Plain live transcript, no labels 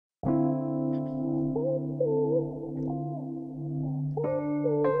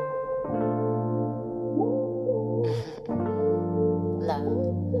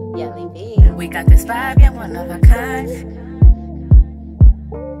got this vibe, yeah, one of a kind.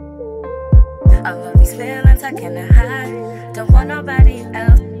 I love these feelings I cannot hide. Don't want nobody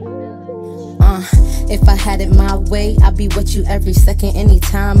else. If I had it my way, I'd be with you every second, any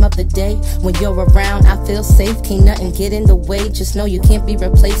time of the day. When you're around, I feel safe, can't nothing get in the way. Just know you can't be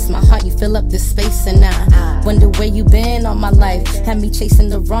replaced. My heart, you fill up this space, and I wonder where you been all my life. Had me chasing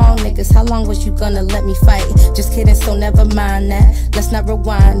the wrong niggas. How long was you gonna let me fight? Just kidding, so never mind that. Let's not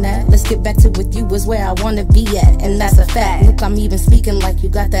rewind that. Let's get back to with you is where I wanna be at, and that's a fact. Look, I'm even speaking like you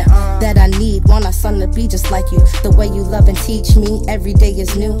got that that I need. Want our son to be just like you. The way you love and teach me every day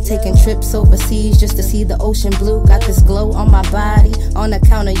is new. Taking trips overseas just to see the ocean blue. Got this glow on my body on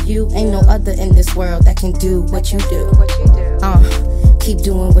account of you. Ain't no other in this world that can do what you do. Keep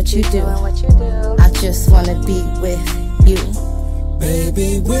doing what you do. I just wanna be with you.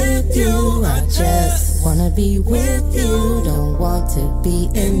 Baby, with you, I just Wanna be with you, don't want to be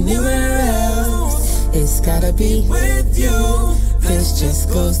anywhere else. It's gotta be With you, this just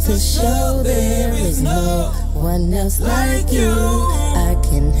goes to show there is no one else like you. I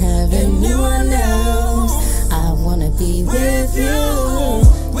can have Anyone else. I wanna be With you,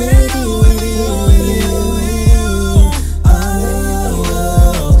 with you, with you, with you, with you.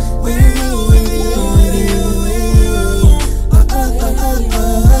 Oh, with you, with you, with you, with you. Oh, oh, oh, oh,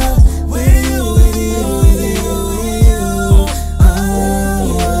 oh. With you, with you, with you, with you. Oh,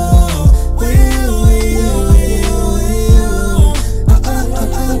 with you, with you, with you, with you. Oh, oh,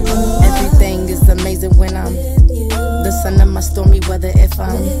 oh, oh, oh. Everything is amazing when I'm the sun of my stormy weather. If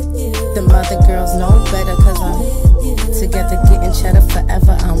I'm the mother girls know better, cause I'm together getting cheddar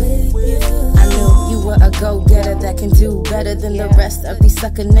forever. I knew you were a go-getter that can do better than the rest of these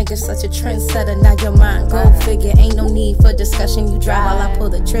sucker niggas. Such a trendsetter, now your mind go figure. Ain't no need for discussion, you drive while I pull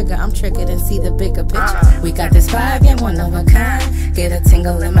the trigger. I'm triggered and see the bigger picture. We got this vibe, yeah, one of a kind. Get a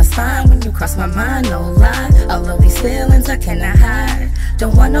tingle in my spine when you cross my mind, no lie. I love these feelings I cannot hide.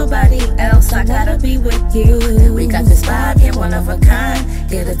 Don't want nobody else, I gotta be with you. We got this vibe, yeah, one of a kind.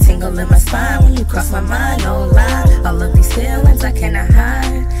 Get a tingle in my spine when you cross my mind, no lie. I love these feelings I cannot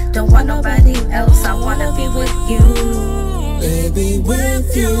hide. Don't want nobody else, I wanna be with you. Baby,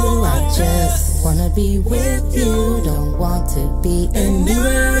 with you, I just Wanna be with you, don't want to be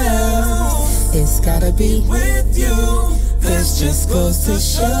anywhere else. It's gotta be With you, this just goes to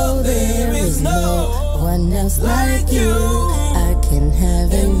show there is no one else like you. I can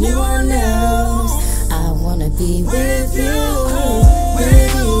have Anyone else. I wanna be With you,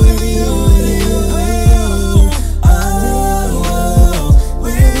 with you, with you, with you, with you. Oh,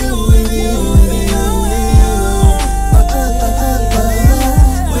 with you, with you, with you, with you. Oh, oh, oh, oh.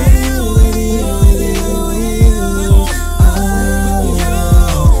 With you, with you, with you, with you. Oh,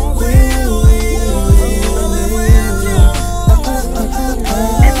 with you, with you, with you. Oh, oh, oh,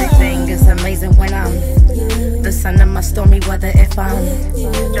 oh. Everything is amazing when I'm the sun of my stormy weather. If I'm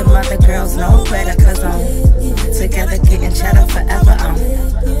the mother girls know better, cause I'm together getting cheddar forever.